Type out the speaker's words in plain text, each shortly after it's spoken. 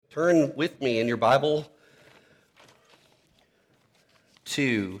Turn with me in your Bible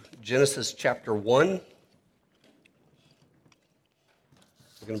to Genesis chapter 1. We're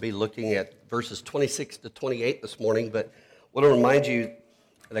going to be looking at verses 26 to 28 this morning, but I want to remind you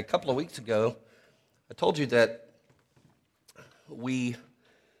that a couple of weeks ago, I told you that we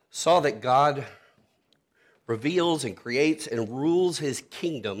saw that God reveals and creates and rules his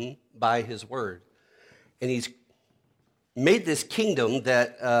kingdom by his word. And he's made this kingdom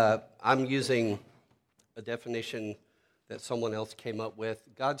that I'm using a definition that someone else came up with.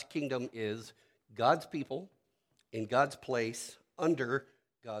 God's kingdom is God's people in God's place under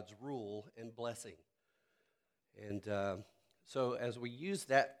God's rule and blessing. And so as we use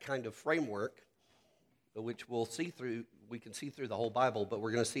that kind of framework, which we can see through the whole Bible, but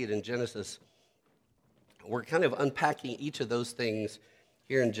we're going to see it in Genesis, we're kind of unpacking each of those things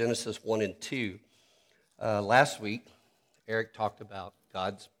here in Genesis 1 and 2. Last week, Eric talked about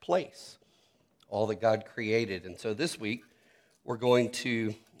God's place, all that God created. And so this week, we're going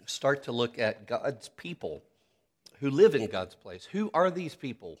to start to look at God's people who live in God's place. Who are these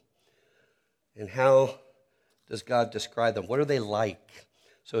people? And how does God describe them? What are they like?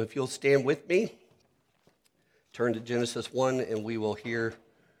 So if you'll stand with me, turn to Genesis 1, and we will hear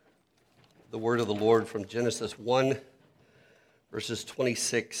the word of the Lord from Genesis 1, verses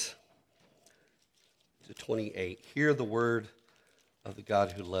 26 to 28. Hear the word of the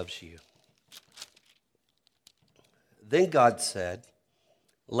God who loves you. Then God said,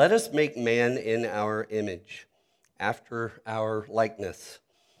 "Let us make man in our image, after our likeness,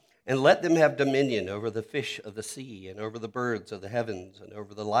 and let them have dominion over the fish of the sea, and over the birds of the heavens, and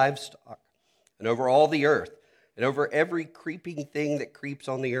over the livestock, and over all the earth, and over every creeping thing that creeps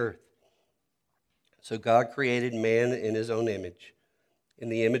on the earth." So God created man in his own image. In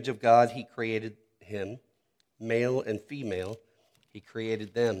the image of God he created him, male and female, he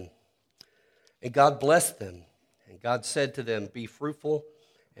created them. And God blessed them, and God said to them, "Be fruitful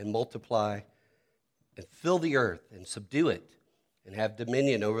and multiply, and fill the earth and subdue it, and have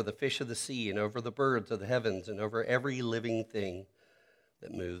dominion over the fish of the sea, and over the birds of the heavens, and over every living thing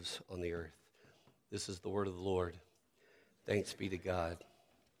that moves on the earth." This is the word of the Lord. Thanks be to God.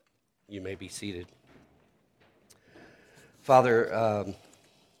 You may be seated. Father,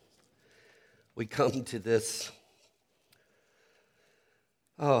 we come to this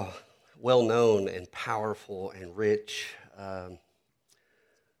well-known and powerful and rich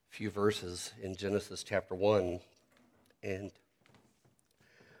few verses in Genesis chapter 1, and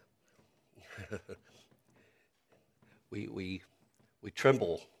we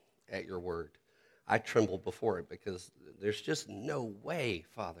tremble at your word. I tremble before it because there's just no way,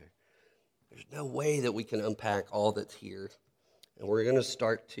 Father. There's no way that we can unpack all that's here. And we're going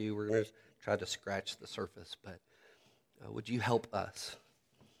to try to scratch the surface, but would you help us?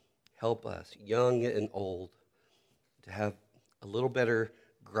 Help us, young and old, to have a little better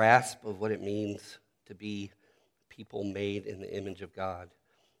grasp of what it means to be people made in the image of God.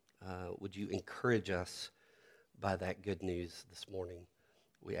 Would you encourage us by that good news this morning?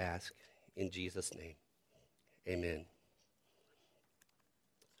 We ask in Jesus' name. Amen.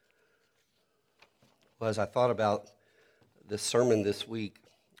 Well, as I thought about this sermon this week,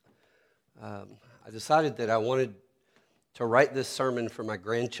 I decided that I wanted to write this sermon for my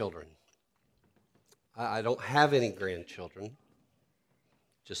grandchildren. I don't have any grandchildren,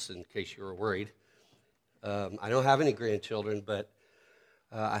 just in case you were worried. I don't have any grandchildren, but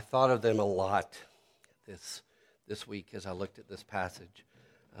I thought of them a lot this week as I looked at this passage.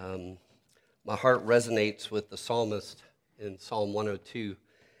 My heart resonates with the psalmist in Psalm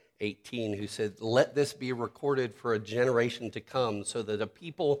 102:18, who said, "Let this be recorded for a generation to come, so that a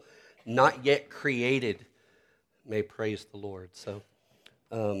people not yet created may praise the Lord." So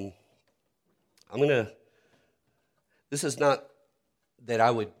this is not that I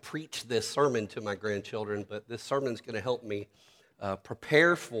would preach this sermon to my grandchildren, but this sermon is going to help me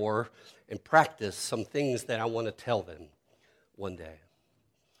prepare for and practice some things that I want to tell them one day.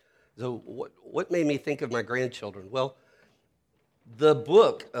 So what made me think of my grandchildren? Well, the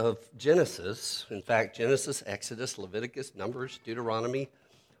book of Genesis, in fact, Genesis, Exodus, Leviticus, Numbers, Deuteronomy,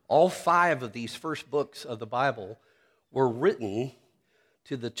 all 5 of these first books of the Bible were written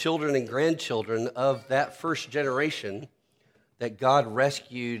to the children and grandchildren of that first generation that God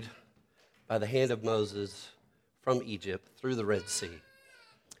rescued by the hand of Moses from Egypt through the Red Sea.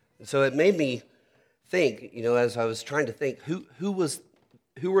 And so it made me think, as I was trying to think, who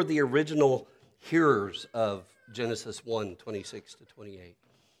were the original hearers of Genesis 1, 26 to 28?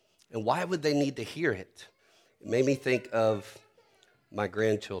 And why would they need to hear it? It made me think of my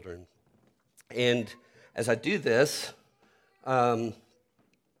grandchildren. And as I do this,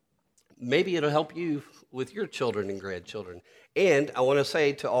 maybe it'll help you with your children and grandchildren. And I want to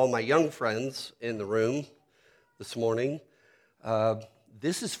say to all my young friends in the room this morning,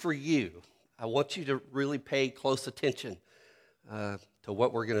 this is for you. I want you to really pay close attention to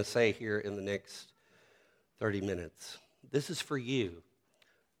what we're going to say here in the next 30 minutes. This is for you,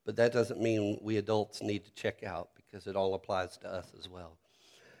 but that doesn't mean we adults need to check out because it all applies to us as well.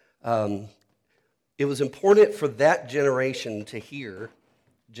 It was important for that generation to hear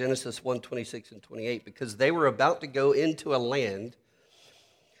Genesis 1:26 and 28 because they were about to go into a land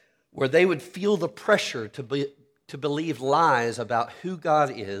where they would feel the pressure to believe lies about who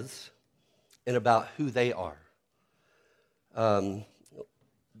God is and about who they are. The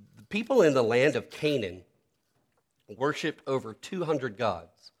people in the land of Canaan worshipped over 200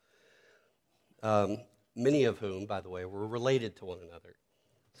 gods, many of whom, by the way, were related to one another.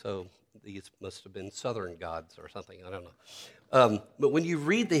 So these must have been southern gods or something, I don't know. But when you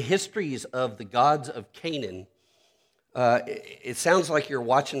read the histories of the gods of Canaan, it sounds like you're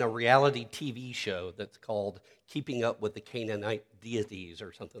watching a reality TV show that's called Keeping Up with the Canaanite Deities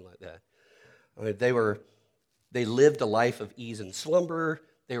or something like that. I mean, they lived a life of ease and slumber.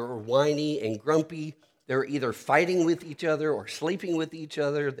 They were whiny and grumpy. They were either fighting with each other or sleeping with each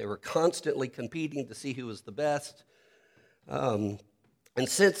other. They were constantly competing to see who was the best. And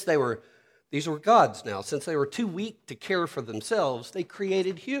since these were gods now, since they were too weak to care for themselves, they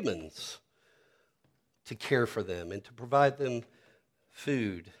created humans to care for them and to provide them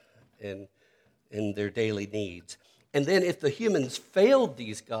food and their daily needs. And then if the humans failed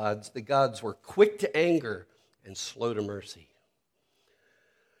these gods, the gods were quick to anger and slow to mercy.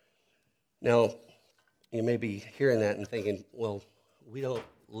 Now, you may be hearing that and thinking, well, we don't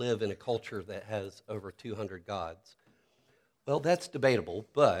live in a culture that has over 200 gods. Well, that's debatable,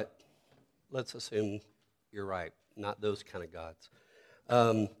 but let's assume you're right, not those kind of gods.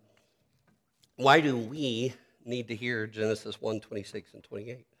 Why do we need to hear Genesis 1:26 and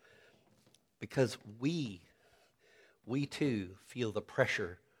 28? Because we too feel the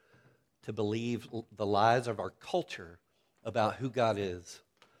pressure to believe the lies of our culture about who God is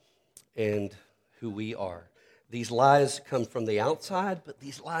and who we are. These lies come from the outside, but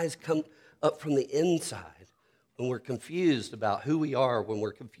these lies come up from the inside when we're confused about who we are, when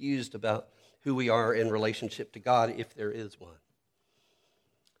we're confused about who we are in relationship to God, if there is one.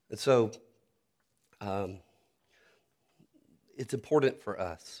 And so it's important for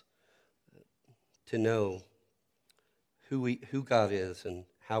us to know who God is and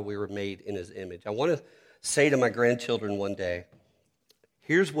how we were made in his image. I want to say to my grandchildren one day,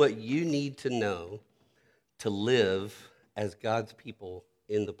 here's what you need to know to live as God's people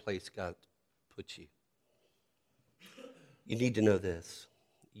in the place God puts you. You need to know this.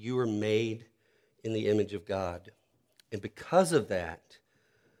 You were made in the image of God. And because of that,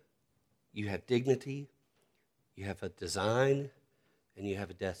 you have dignity, you have a design, and you have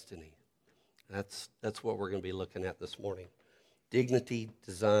a destiny. That's what we're going to be looking at this morning. Dignity,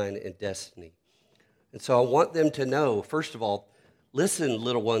 design, and destiny. And so I want them to know, first of all, listen,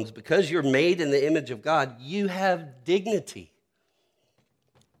 little ones, because you're made in the image of God, you have dignity.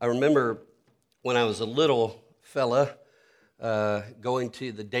 I remember when I was a little fella going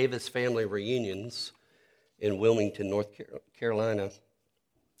to the Davis family reunions in Wilmington, North Carolina.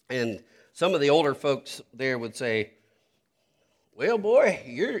 And some of the older folks there would say, well, boy,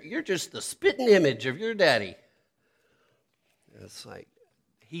 you're just the spitting image of your daddy. And it's like,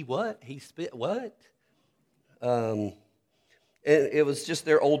 he what? He spit what? And it was just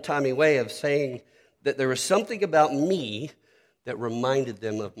their old-timey way of saying that there was something about me that reminded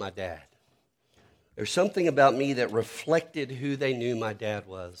them of my dad. There's something about me that reflected who they knew my dad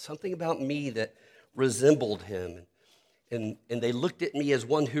was, something about me that resembled him. And they looked at me as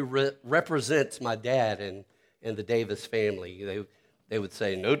one who represents my dad and the Davis family. They would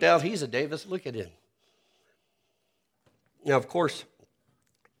say, no doubt he's a Davis, look at him. Now, of course,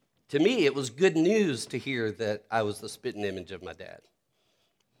 to me, it was good news to hear that I was the spitting image of my dad.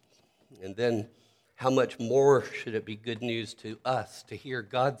 And then how much more should it be good news to us to hear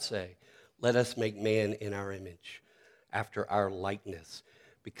God say, let us make man in our image, after our likeness.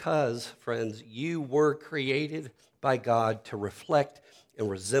 Because, friends, you were created by God to reflect and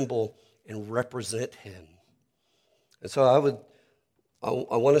resemble and represent him. And so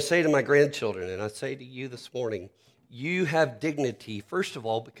I want to say to my grandchildren, and I say to you this morning, you have dignity, first of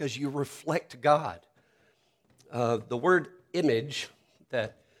all, because you reflect God. The word image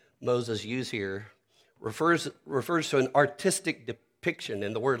that Moses used here refers to an artistic depiction,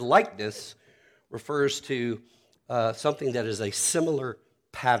 and the word likeness refers to something that is a similar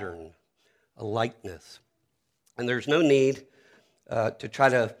pattern, a likeness. And there's no need to try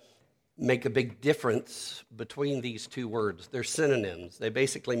to make a big difference between these two words. They're synonyms. They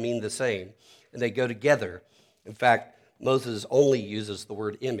basically mean the same, and they go together. In fact, Moses only uses the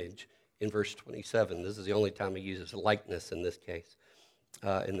word image in verse 27. This is the only time he uses likeness in this case,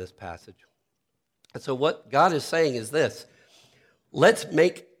 in this passage. And so what God is saying is this: let's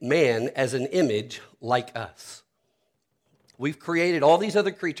make man as an image like us. We've created all these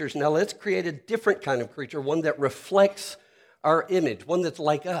other creatures. Now let's create a different kind of creature, one that reflects our image, one that's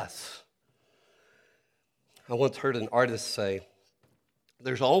like us. I once heard an artist say,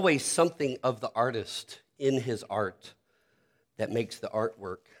 there's always something of the artist in his art that makes the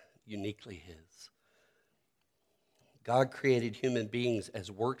artwork uniquely his. God created human beings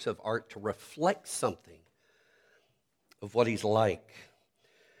as works of art to reflect something of what he's like.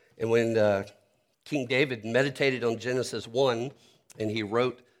 And when King David meditated on Genesis 1 and he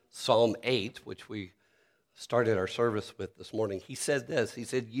wrote Psalm 8, which we started our service with this morning, he said this. He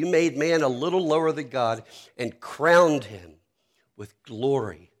said, "You made man a little lower than God and crowned him with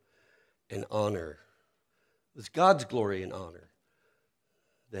glory and honor." It was God's glory and honor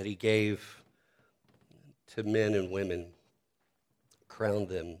that he gave to men and women, crowned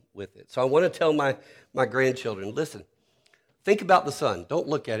them with it. So I want to tell my grandchildren, listen, think about the sun. Don't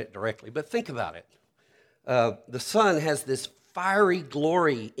look at it directly, but think about it. The sun has this fiery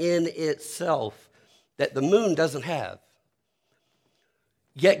glory in itself that the moon doesn't have.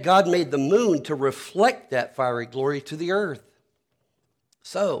 Yet God made the moon to reflect that fiery glory to the earth.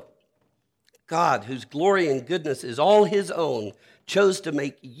 So, God, whose glory and goodness is all his own, chose to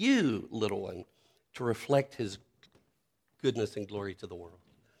make you, little one, to reflect his goodness and glory to the world.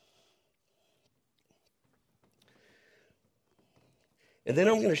 And then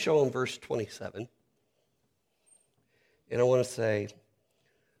I'm going to show them verse 27. And I want to say,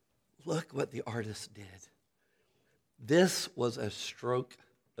 look what the artist did. This was a stroke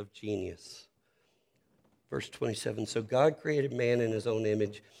of genius. Verse 27, so God created man in his own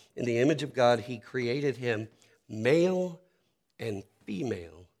image. In the image of God, he created him, male and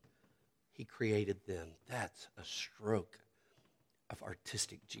female. He created them. That's a stroke of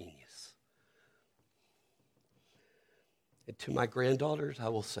artistic genius. And to my granddaughters, I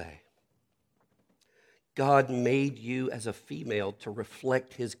will say, God made you as a female to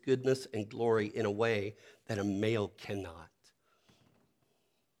reflect his goodness and glory in a way that a male cannot.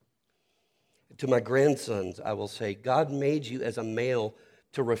 To my grandsons, I will say, God made you as a male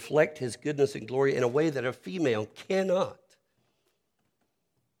to reflect his goodness and glory in a way that a female cannot.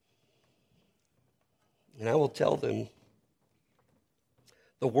 And I will tell them,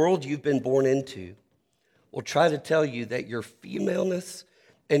 the world you've been born into will try to tell you that your femaleness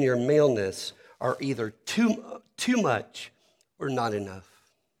and your maleness are either too much or not enough.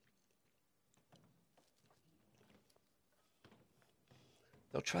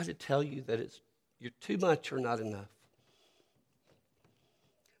 They'll try to tell you that you're too much or not enough.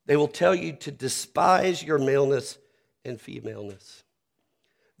 They will tell you to despise your maleness and femaleness.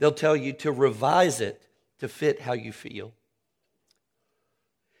 They'll tell you to revise it to fit how you feel.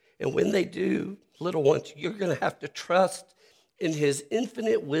 And when they do, little ones, you're going to have to trust in his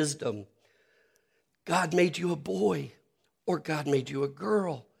infinite wisdom. God made you a boy or God made you a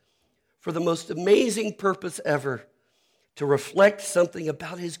girl for the most amazing purpose ever, to reflect something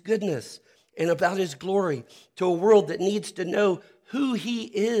about his goodness and about his glory to a world that needs to know who he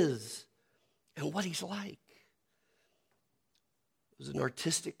is and what he's like. It was an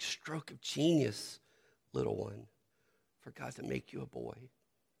artistic stroke of genius, little one, for God to make you a boy,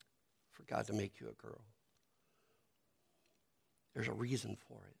 for God to make you a girl. There's a reason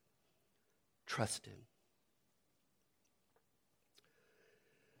for it. Trust him.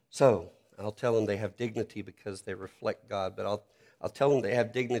 So, I'll tell them they have dignity because they reflect God, but I'll tell them they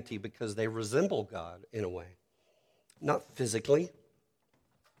have dignity because they resemble God in a way. Not physically.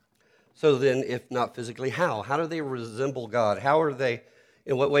 So then, if not physically, how? How do they resemble God?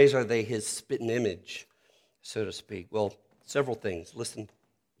 In what ways are they his spitting image, so to speak? Well, several things. Listen,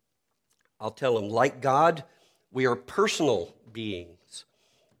 I'll tell them, like God, we are personal beings.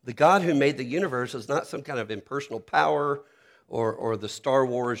 The God who made the universe is not some kind of impersonal power or the Star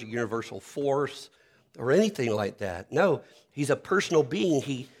Wars universal force or anything like that. No, he's a personal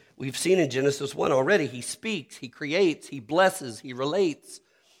being. We've seen in Genesis 1 already, he speaks, he creates, he blesses, he relates.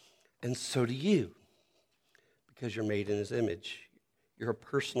 And so do you, because you're made in his image. You're a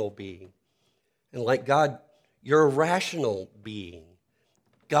personal being. And like God, you're a rational being.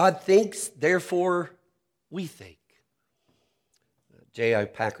 God thinks, therefore we think. J.I.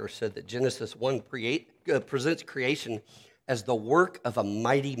 Packer said that Genesis 1 presents creation as the work of a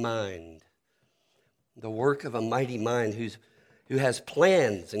mighty mind. The work of a mighty mind whose who has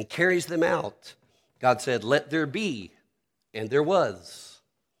plans and carries them out. God said, let there be, and there was.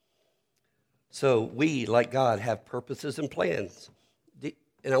 So we, like God, have purposes and plans.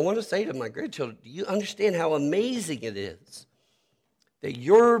 And I want to say to my grandchildren, do you understand how amazing it is that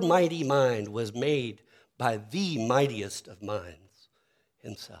your mighty mind was made by the mightiest of minds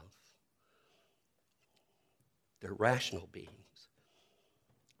himself? They're rational beings.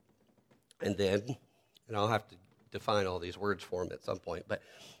 And then, and I'll have to define all these words for them at some point, but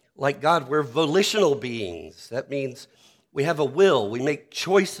like God, we're volitional beings. That means we have a will, we make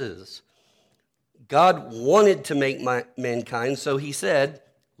choices. God wanted to make mankind, so he said,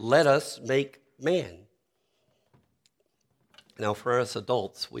 let us make man. Now, for us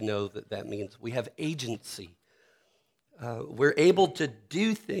adults, we know that that means we have agency. We're able to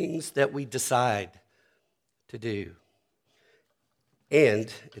do things that we decide to do.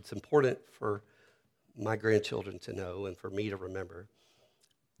 And it's important for my grandchildren to know and for me to remember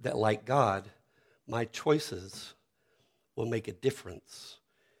that, like God, my choices will make a difference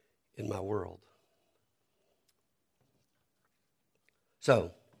in my world.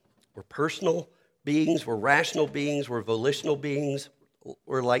 So, we're personal beings, we're rational beings, we're volitional beings,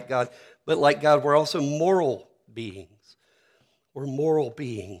 we're like God. But like God, we're also moral beings. We're moral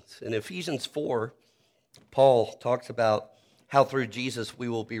beings. In Ephesians 4, Paul talks about how through Jesus we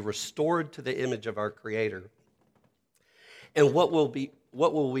will be restored to the image of our Creator. And what will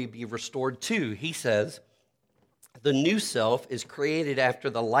we be restored to? He says, the new self is created after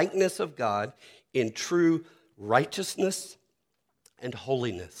the likeness of God in true righteousness and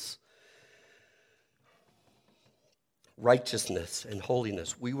holiness. Righteousness and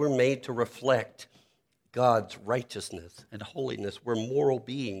holiness. We were made to reflect God's righteousness and holiness. We're moral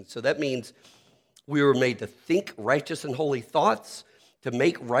beings. So that means we were made to think righteous and holy thoughts, to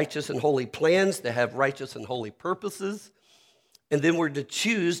make righteous and holy plans, to have righteous and holy purposes, and then we're to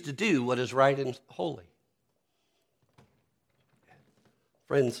choose to do what is right and holy.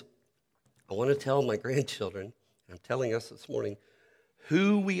 Friends, I want to tell my grandchildren, I'm telling us this morning,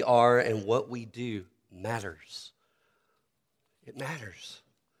 who we are and what we do matters. It matters.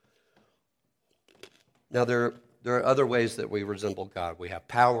 Now, there are other ways that we resemble God. We have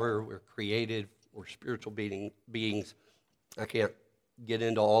power, we're created, we're spiritual beings. I can't get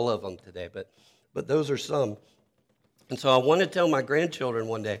into all of them today, but those are some. And so I want to tell my grandchildren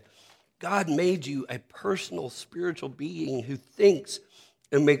one day, God made you a personal spiritual being who thinks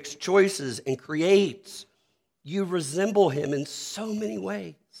and makes choices and creates. You resemble him in so many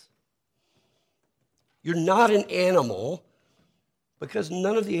ways. You're not an animal because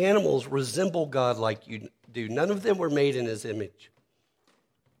none of the animals resemble God like you do. None of them were made in his image.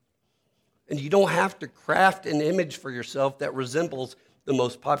 And you don't have to craft an image for yourself that resembles the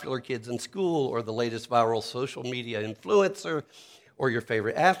most popular kids in school or the latest viral social media influencer or your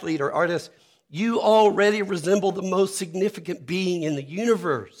favorite athlete or artist. You already resemble the most significant being in the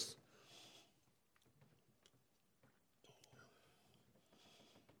universe.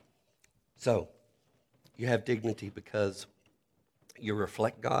 So, you have dignity because you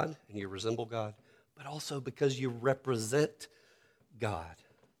reflect God and you resemble God, but also because you represent God.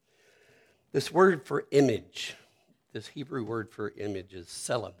 This word for image, this Hebrew word for image is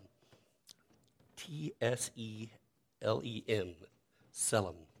tselem. T-S-E-L-E-M,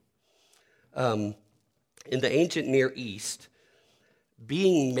 tselem. In the ancient Near East,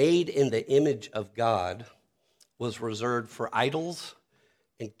 being made in the image of God was reserved for idols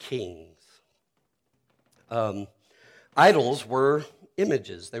and kings. Idols were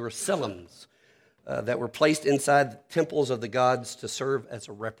images. They were tselem that were placed inside the temples of the gods to serve as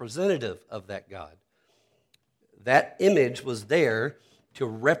a representative of that god. That image was there to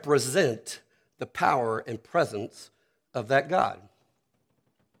represent the power and presence of that god.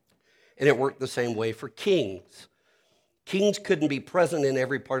 And it worked the same way for kings. Kings couldn't be present in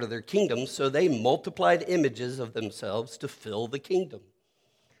every part of their kingdom, so they multiplied images of themselves to fill the kingdom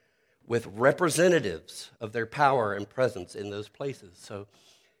with representatives of their power and presence in those places. So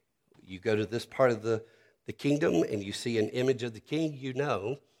you go to this part of the kingdom and you see an image of the king, you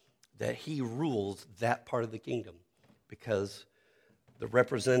know that he rules that part of the kingdom because the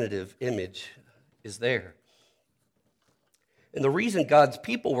representative image is there. And the reason God's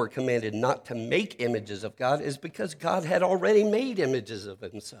people were commanded not to make images of God is because God had already made images of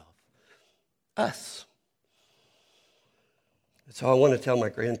himself, us. So I want to tell my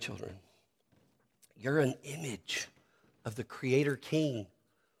grandchildren, you're an image of the Creator King.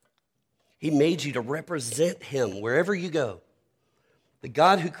 He made you to represent him wherever you go. The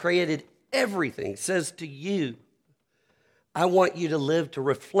God who created everything says to you, I want you to live to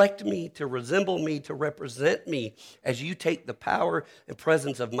reflect me, to resemble me, to represent me as you take the power and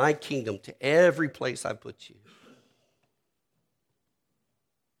presence of my kingdom to every place I put you.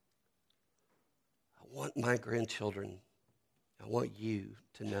 I want my grandchildren, I want you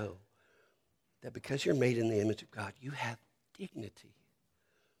to know that because you're made in the image of God, you have dignity.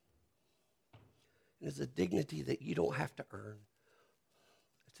 And it's a dignity that you don't have to earn.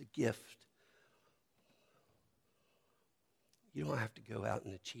 It's a gift. You don't have to go out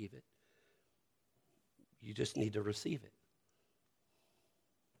and achieve it. You just need to receive it.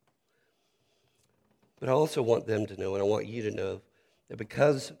 But I also want them to know, and I want you to know, that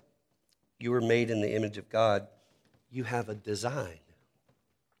because you were made in the image of God, you have a design.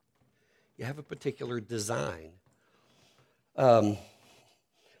 You have a particular design. I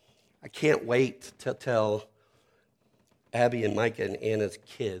can't wait to tell Abby and Micah and Anna's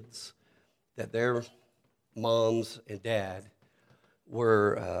kids that their moms and dad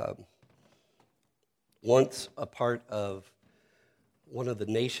were once a part of one of the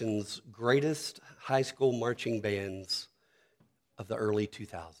nation's greatest high school marching bands of the early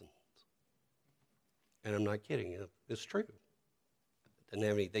 2000s. And I'm not kidding. It's true. It doesn't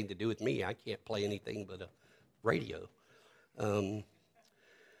have anything to do with me. I can't play anything but a radio.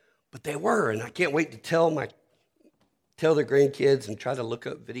 But they were, and I can't wait to tell their grandkids and try to look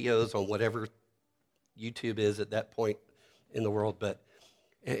up videos on whatever YouTube is at that point in the world,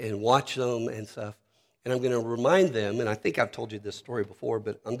 and watch them and stuff. And I'm going to remind them, and I think I've told you this story before,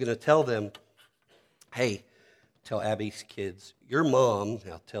 but I'm going to tell them, hey, tell Abby's kids, your mom,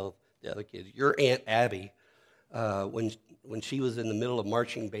 I'll tell the other kids, your Aunt Abby, when she was in the middle of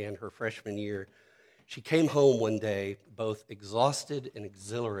marching band her freshman year, she came home one day both exhausted and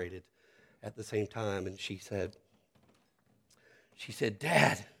exhilarated at the same time, and she said,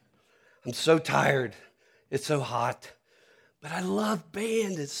 Dad, I'm so tired. It's so hot. But I love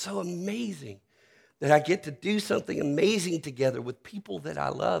band. It's so amazing that I get to do something amazing together with people that I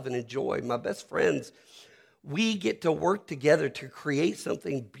love and enjoy. My best friends, we get to work together to create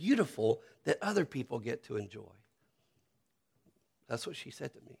something beautiful that other people get to enjoy. That's what she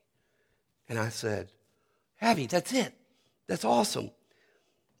said to me. And I said, Abby, that's it. That's awesome.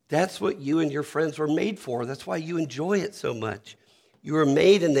 That's what you and your friends were made for. That's why you enjoy it so much. You were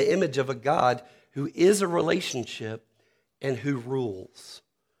made in the image of a God who is a relationship and who rules.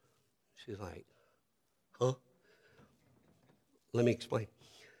 She's like, huh? Let me explain.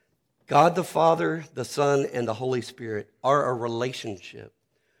 God the Father, the Son, and the Holy Spirit are a relationship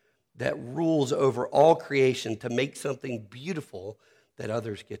that rules over all creation to make something beautiful that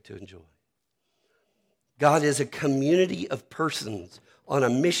others get to enjoy. God is a community of persons on a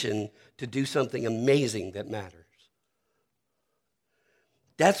mission to do something amazing that matters.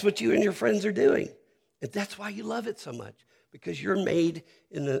 That's what you and your friends are doing. And that's why you love it so much, because you're made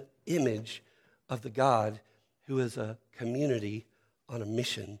in the image of the God who is a community on a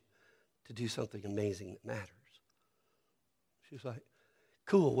mission to do something amazing that matters. She's like,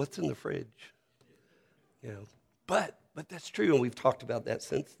 cool, what's in the fridge? But that's true, and we've talked about that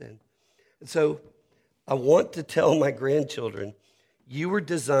since then. And so I want to tell my grandchildren, you were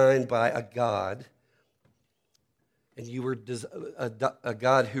designed by a God, and you were a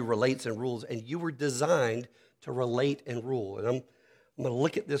God who relates and rules, and you were designed to relate and rule. And I'm going to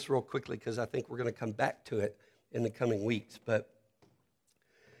look at this real quickly because I think we're going to come back to it in the coming weeks. But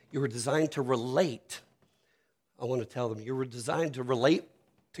you were designed to relate. I want to tell them you were designed to relate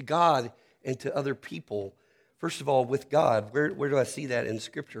to God and to other people. First of all, with God. Where do I see that in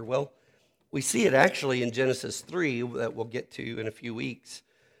Scripture? Well, we see it actually in Genesis 3 that we'll get to in a few weeks.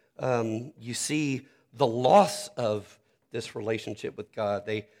 You see the loss of this relationship with God.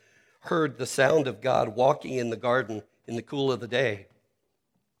 They heard the sound of God walking in the garden in the cool of the day.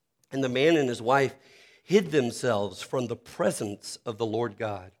 And the man and his wife hid themselves from the presence of the Lord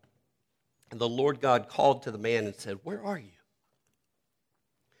God. And the Lord God called to the man and said, "Where are you?"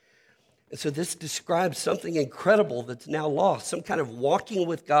 And so this describes something incredible that's now lost, some kind of walking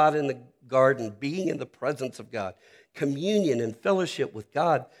with God in the garden, being in the presence of God, communion and fellowship with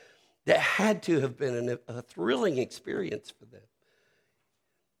God that had to have been a thrilling experience for them.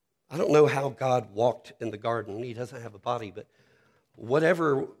 I don't know how God walked in the garden. He doesn't have a body, but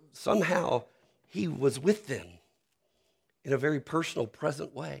whatever, somehow he was with them in a very personal,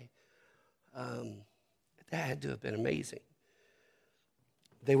 present way. That had to have been amazing.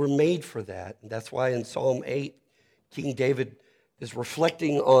 They were made for that. And that's why in Psalm 8, King David is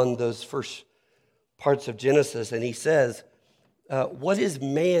reflecting on those first parts of Genesis, and he says, what is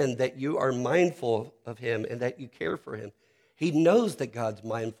man that you are mindful of him and that you care for him? He knows that God's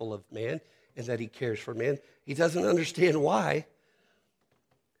mindful of man, and that he cares for man. He doesn't understand why.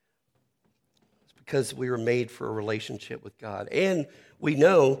 It's because we were made for a relationship with God. And we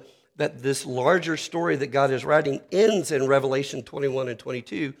know that this larger story that God is writing ends in Revelation 21 and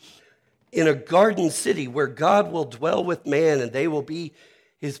 22 in a garden city where God will dwell with man and they will be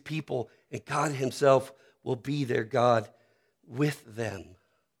his people, and God himself will be their God with them.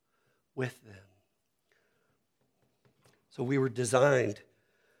 With them. So we were designed,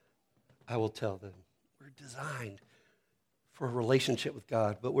 I will tell them, we're designed for a relationship with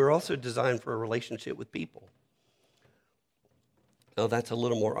God, but we're also designed for a relationship with people. Now that's a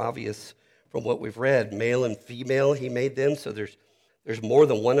little more obvious from what we've read. Male and female, he made them, so there's more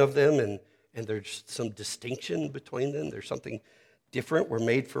than one of them, and there's some distinction between them. There's something different. We're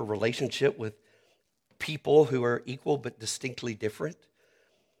made for a relationship with people who are equal but distinctly different.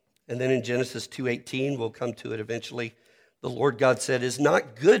 And then in Genesis 2:18, we'll come to it eventually, the Lord God said, "It's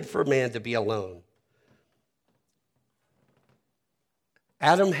not good for man to be alone."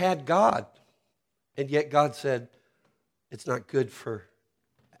 Adam had God, and yet God said, it's not good for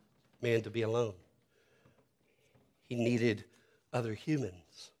man to be alone. He needed other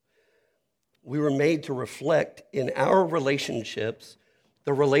humans. We were made to reflect in our relationships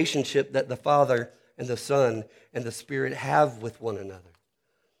the relationship that the Father and the Son and the Spirit have with one another.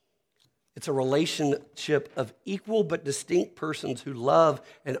 It's a relationship of equal but distinct persons who love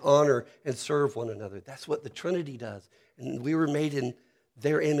and honor and serve one another. That's what the Trinity does. And we were made in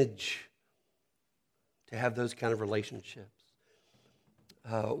their image to have those kind of relationships.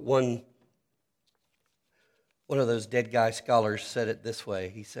 One of those dead guy scholars said it this way.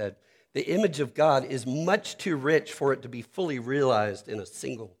 He said, "The image of God is much too rich for it to be fully realized in a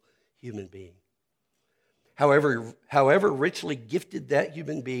single human being. However richly gifted that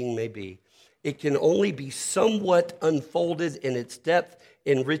human being may be, it can only be somewhat unfolded in its depth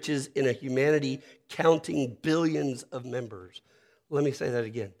and riches in a humanity counting billions of members." Let me say that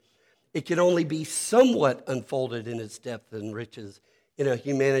again. It can only be somewhat unfolded in its depth and riches in a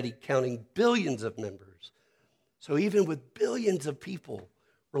humanity counting billions of members. So even with billions of people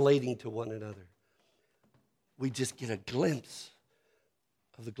relating to one another, we just get a glimpse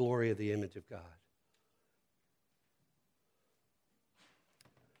of the glory of the image of God.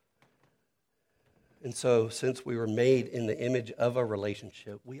 And so, since we were made in the image of a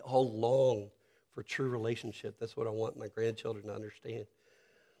relationship, we all long for true relationship. That's what I want my grandchildren to understand.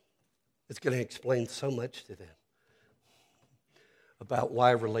 It's going to explain so much to them about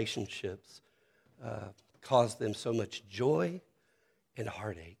why relationships cause them so much joy and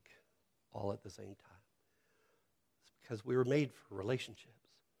heartache all at the same time. It's because we were made for relationships.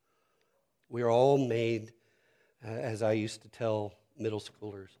 We are all made, as I used to tell middle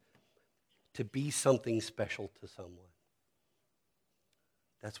schoolers, to be something special to someone.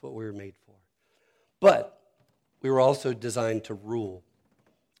 That's what we were made for. But we were also designed to rule.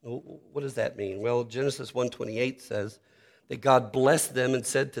 What does that mean? Well, Genesis 1:28 says that God blessed them and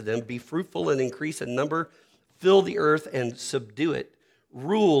said to them, "Be fruitful and increase in number, fill the earth and subdue it,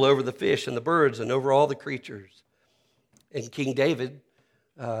 rule over the fish and the birds and over all the creatures." And King David,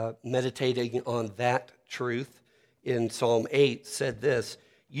 meditating on that truth in Psalm 8, said this,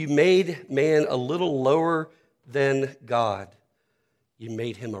 "You made man a little lower than God. You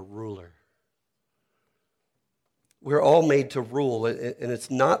made him a ruler." We're all made to rule, and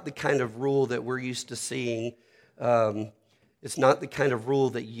it's not the kind of rule that we're used to seeing. It's not the kind of rule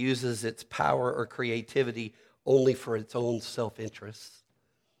that uses its power or creativity only for its own self-interest.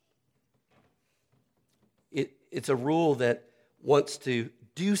 It's a rule that wants to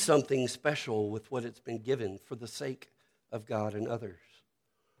do something special with what it's been given for the sake of God and others.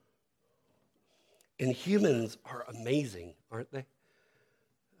 And humans are amazing, aren't they?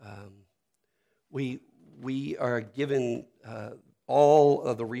 We are given all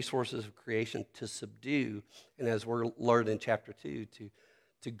of the resources of creation to subdue, and as we're learned in chapter 2,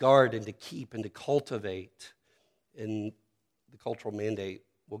 to guard and to keep and to cultivate. And the cultural mandate,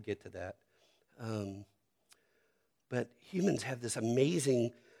 we'll get to that. But humans have this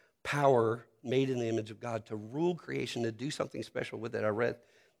amazing power made in the image of God to rule creation, to do something special with it. I read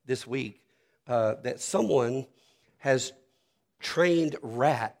this week that someone has trained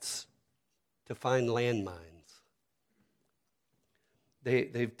rats to find landmines.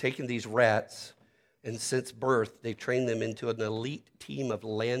 They've taken these rats, and since birth, they've trained them into an elite team of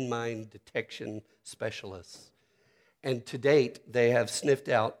landmine detection specialists. And to date, they have sniffed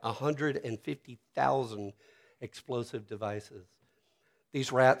out 150,000 explosive devices.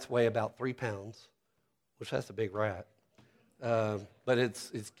 These rats weigh about 3 pounds, which that's a big rat. But it's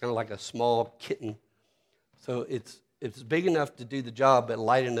kind of like a small kitten. So it's it's big enough to do the job, but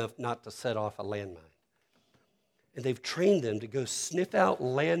light enough not to set off a landmine. And they've trained them to go sniff out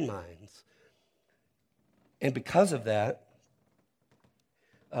landmines. And because of that,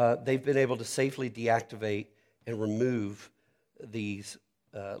 they've been able to safely deactivate and remove these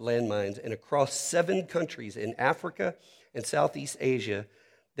landmines. And across 7 countries in Africa and Southeast Asia,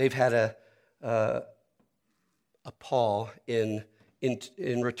 they've had a paw in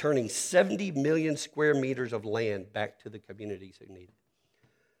returning 70 million square meters of land back to the communities who need it.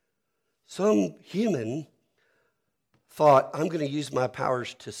 Some human thought, I'm going to use my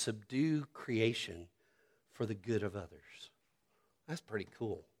powers to subdue creation for the good of others. That's pretty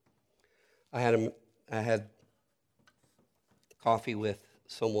cool. I had coffee with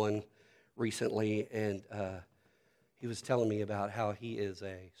someone recently, and he was telling me about how he is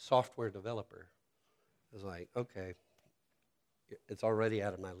a software developer. I was like, okay, it's already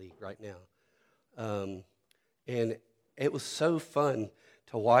out of my league right now. And it was so fun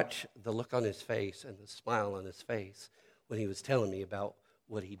to watch the look on his face and the smile on his face when he was telling me about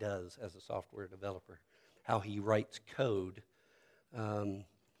what he does as a software developer, how he writes code.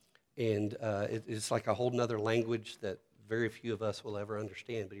 It's like a whole nother language that very few of us will ever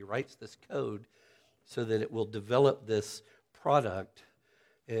understand. But he writes this code so that it will develop this product,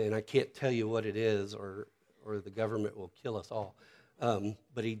 and I can't tell you what it is, or the government will kill us all.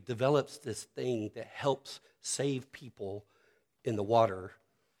 But he develops this thing that helps save people in the water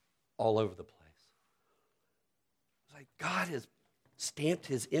all over the place. It's like God has stamped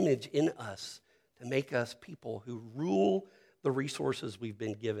his image in us to make us people who rule the resources we've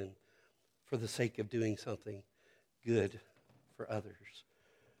been given for the sake of doing something good for others.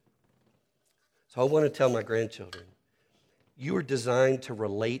 So I want to tell my grandchildren, you are designed to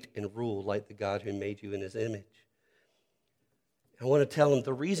relate and rule like the God who made you in his image. I want to tell them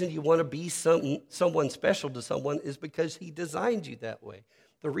the reason you want to be someone special to someone is because he designed you that way.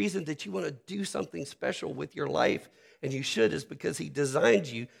 The reason that you want to do something special with your life, and you should, is because he designed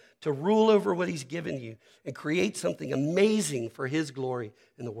you to rule over what he's given you and create something amazing for his glory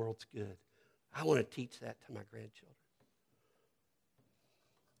and the world's good. I want to teach that to my grandchildren.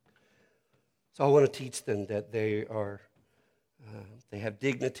 So I want to teach them that they have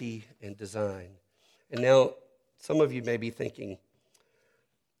dignity and design. And now some of you may be thinking,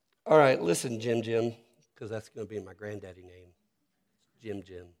 all right, listen, Jim, because that's going to be my granddaddy name,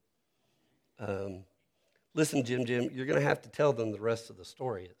 Jim. Listen, Jim, you're going to have to tell them the rest of the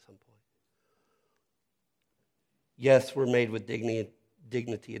story at some point. Yes, we're made with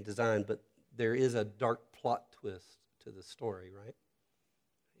dignity and design, but there is a dark plot twist to the story, right?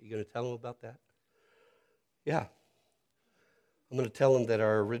 Are you going to tell them about that? Yeah. I'm going to tell them that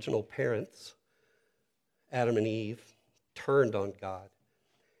our original parents, Adam and Eve, turned on God,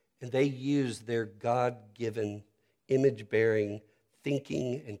 and they used their God-given, image-bearing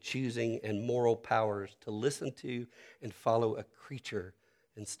thinking and choosing and moral powers to listen to and follow a creature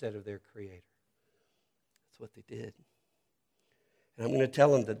instead of their creator. That's what they did. And I'm going to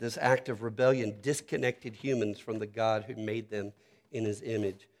tell them that this act of rebellion disconnected humans from the God who made them in his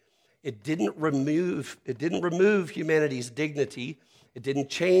image. It didn't remove humanity's dignity. It didn't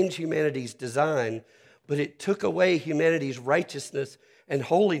change humanity's design, but it took away humanity's righteousness and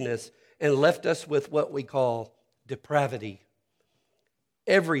holiness and left us with what we call depravity.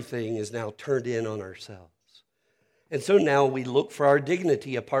 Everything is now turned in on ourselves. And so now we look for our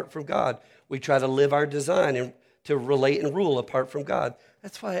dignity apart from God. We try to live our design and to relate and rule apart from God.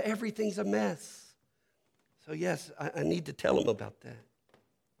 That's why everything's a mess. So yes, I need to tell them about that.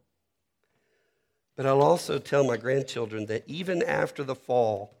 But I'll also tell my grandchildren that even after the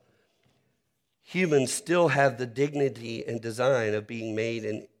fall, humans still have the dignity and design of being made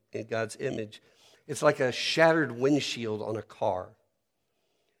in God's image. It's like a shattered windshield on a car.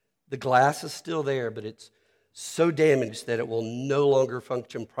 The glass is still there, but it's so damaged that it will no longer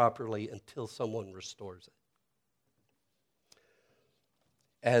function properly until someone restores it.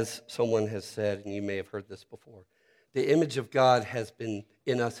 As someone has said, and you may have heard this before, the image of God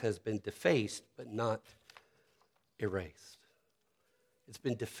in us has been defaced, but not erased. It's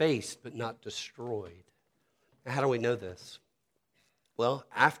been defaced, but not destroyed. Now, how do we know this? Well,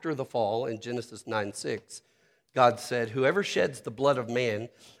 after the fall in Genesis 9:6, God said, "Whoever sheds the blood of man,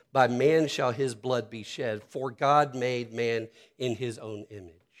 by man shall his blood be shed, for God made man in his own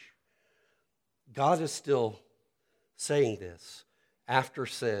image." God is still saying this after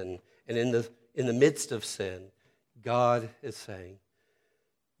sin, and in the midst of sin, God is saying,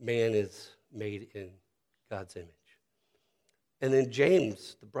 man is made in God's image. And then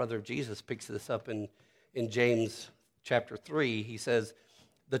James, the brother of Jesus, picks this up in James chapter 3. He says,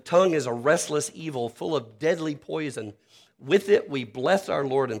 The tongue is a restless evil full of deadly poison. With it we bless our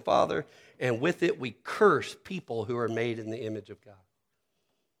Lord and Father, and with it we curse people who are made in the image of God.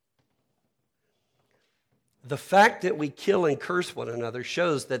 The fact that we kill and curse one another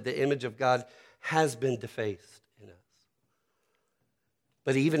shows that the image of God has been defaced in us.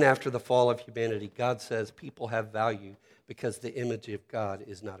 But even after the fall of humanity, God says people have value because the image of God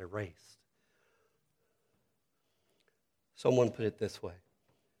is not erased. Someone put it this way: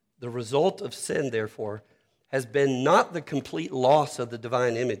 the result of sin, therefore, has been not the complete loss of the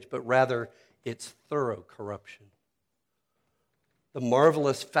divine image, but rather its thorough corruption. The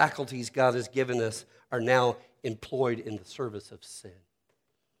marvelous faculties God has given us are now employed in the service of sin.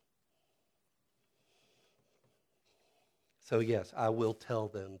 So yes, I will tell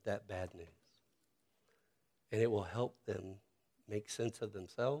them that bad news. And it will help them make sense of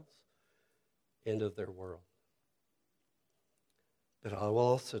themselves and of their world. But I will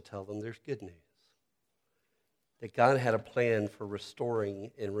also tell them there's good news. That God had a plan for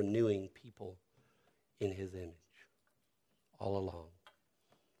restoring and renewing people in his image all along.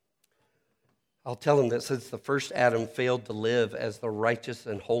 I'll tell them that since the first Adam failed to live as the righteous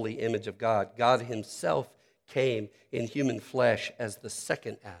and holy image of God, God himself came in human flesh as the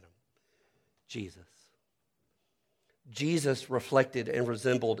second Adam, Jesus. Jesus reflected and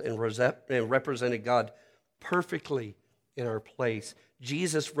resembled and represented God perfectly in our place.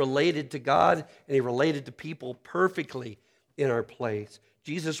 Jesus related to God and he related to people perfectly in our place.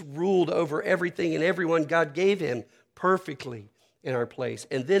 Jesus ruled over everything and everyone God gave him perfectly in our place.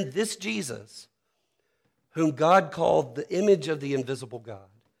 And then this Jesus, whom God called the image of the invisible God,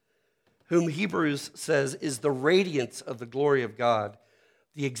 whom Hebrews says is the radiance of the glory of God,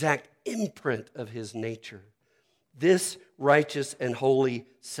 the exact imprint of his nature. This righteous and holy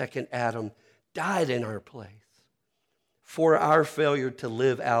second Adam died in our place for our failure to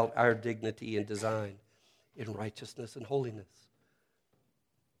live out our dignity and design in righteousness and holiness.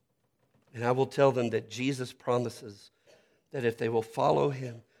 And I will tell them that Jesus promises that if they will follow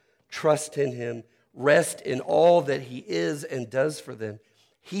him, trust in him, rest in all that he is and does for them,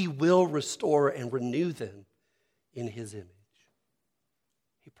 he will restore and renew them in his image.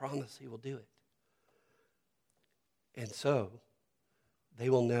 He promised he will do it. And so they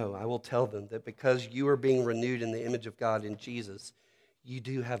will know, I will tell them that because you are being renewed in the image of God in Jesus, you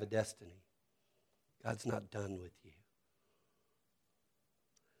do have a destiny. God's not done with you.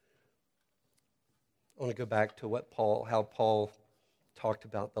 I want to go back to how Paul talked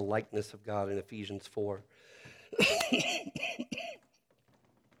about the likeness of God in Ephesians 4.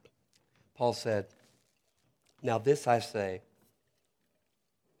 Paul said, "Now this I say,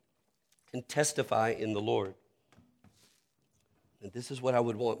 and testify in the Lord." And this is what I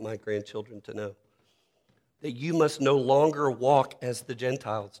would want my grandchildren to know. That you must no longer walk as the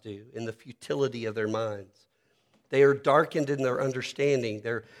Gentiles do, in the futility of their minds. They are darkened in their understanding.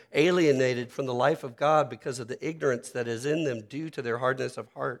 They're alienated from the life of God because of the ignorance that is in them due to their hardness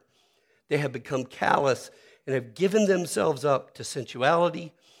of heart. They have become callous and have given themselves up to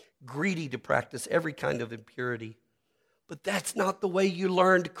sensuality, greedy to practice every kind of impurity. But that's not the way you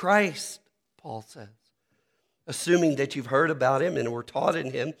learned Christ, Paul says. Assuming that you've heard about him and were taught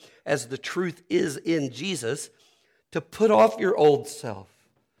in him, as the truth is in Jesus, to put off your old self,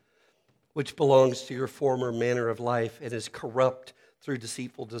 which belongs to your former manner of life and is corrupt through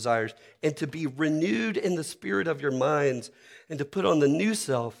deceitful desires, and to be renewed in the spirit of your minds, and to put on the new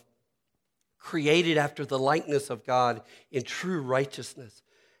self, created after the likeness of God in true righteousness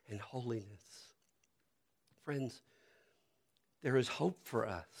and holiness. Friends, there is hope for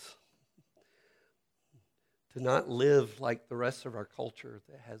us. To not live like the rest of our culture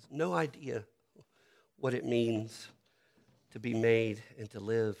that has no idea what it means to be made and to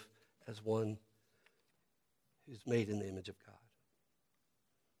live as one who's made in the image of God.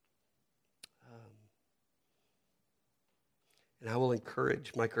 And I will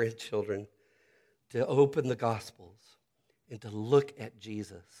encourage my grandchildren to open the Gospels and to look at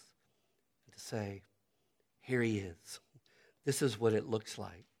Jesus and to say, here he is. This is what it looks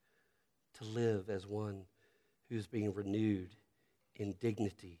like to live as one who's being renewed in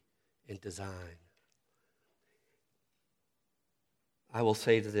dignity and design. I will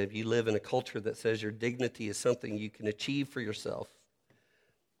say to them, you live in a culture that says your dignity is something you can achieve for yourself,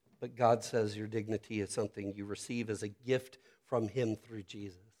 but God says your dignity is something you receive as a gift from him through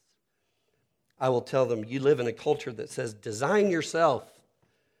Jesus. I will tell them, you live in a culture that says design yourself.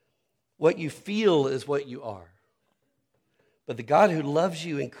 What you feel is what you are. But the God who loves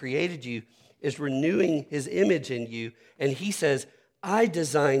you and created you is renewing his image in you. And he says, I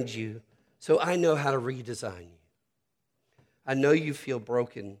designed you, so I know how to redesign you. I know you feel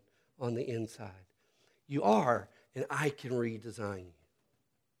broken on the inside. You are, and I can redesign you.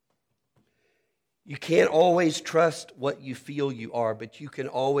 You can't always trust what you feel you are, but you can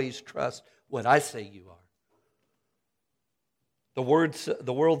always trust what I say you are.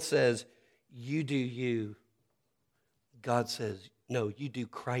 The world says, you do you. God says, no, you do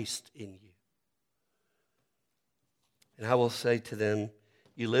Christ in you. And I will say to them,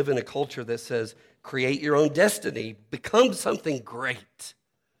 you live in a culture that says, create your own destiny, become something great.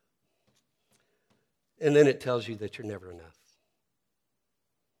 And then it tells you that you're never enough.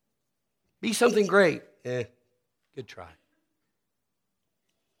 Be something great. Good try.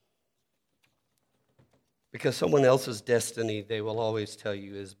 Because someone else's destiny, they will always tell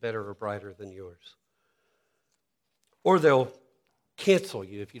you, is better or brighter than yours. Or they'll cancel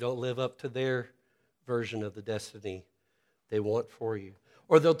you if you don't live up to their version of the destiny they want for you.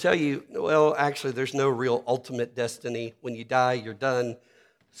 Or they'll tell you, well, actually, there's no real ultimate destiny. When you die, you're done.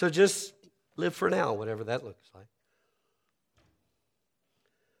 So just live for now, whatever that looks like.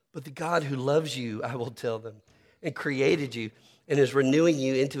 But the God who loves you, I will tell them, and created you and is renewing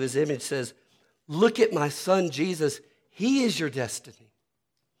you into his image says, look at my son, Jesus. He is your destiny.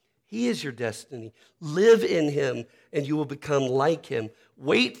 He is your destiny. Live in him and you will become like him.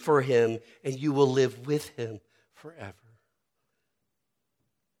 Wait for him and you will live with him forever.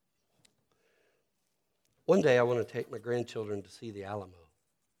 One day I want to take my grandchildren to see the Alamo.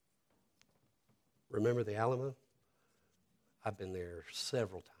 Remember the Alamo? I've been there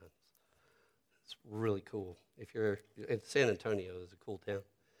several times. It's really cool. If you're in San Antonio, is a cool town.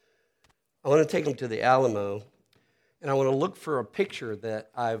 I want to take them to the Alamo, and I want to look for a picture that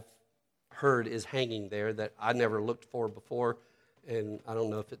I've heard is hanging there that I never looked for before, and I don't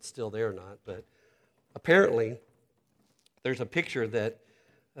know if it's still there or not, but apparently there's a picture that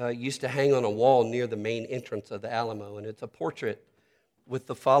used to hang on a wall near the main entrance of the Alamo, and it's a portrait with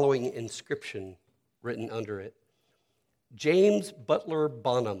the following inscription written under it. James Butler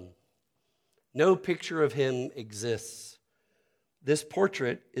Bonham. No picture of him exists. This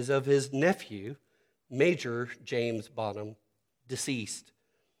portrait is of his nephew, Major James Bonham, deceased,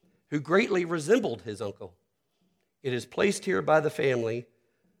 who greatly resembled his uncle. It is placed here by the family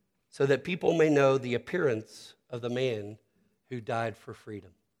so that people may know the appearance of the man who died for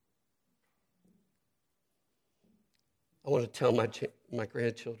freedom. I want to tell my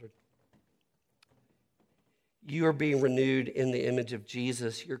grandchildren, you are being renewed in the image of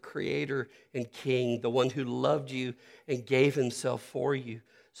Jesus, your creator and king, the one who loved you and gave himself for you,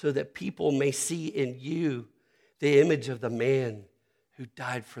 so that people may see in you the image of the man who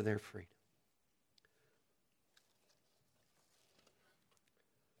died for their freedom.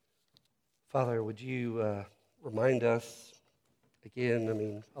 Father, would you remind us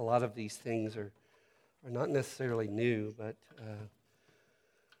again, a lot of these things are not necessarily new, but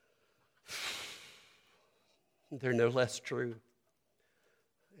they're no less true.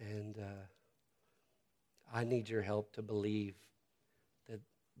 And I need your help to believe that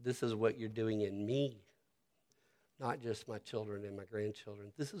this is what you're doing in me, not just my children and my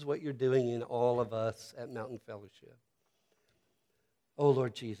grandchildren. This is what you're doing in all of us at Mountain Fellowship. Oh,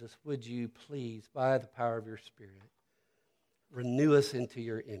 Lord Jesus, would you please, by the power of your Spirit, renew us into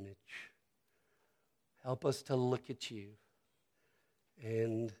your image. Help us to look at you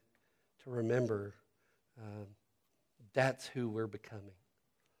and to remember that's who we're becoming.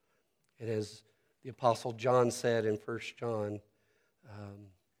 And as the Apostle John said in 1 John,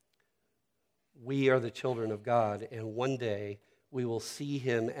 we are the children of God, and one day we will see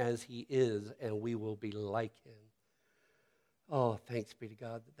him as he is, and we will be like him. Oh, thanks be to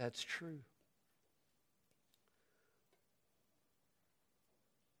God that that's true.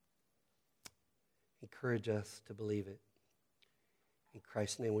 Encourage us to believe it. In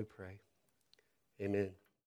Christ's name we pray. Amen.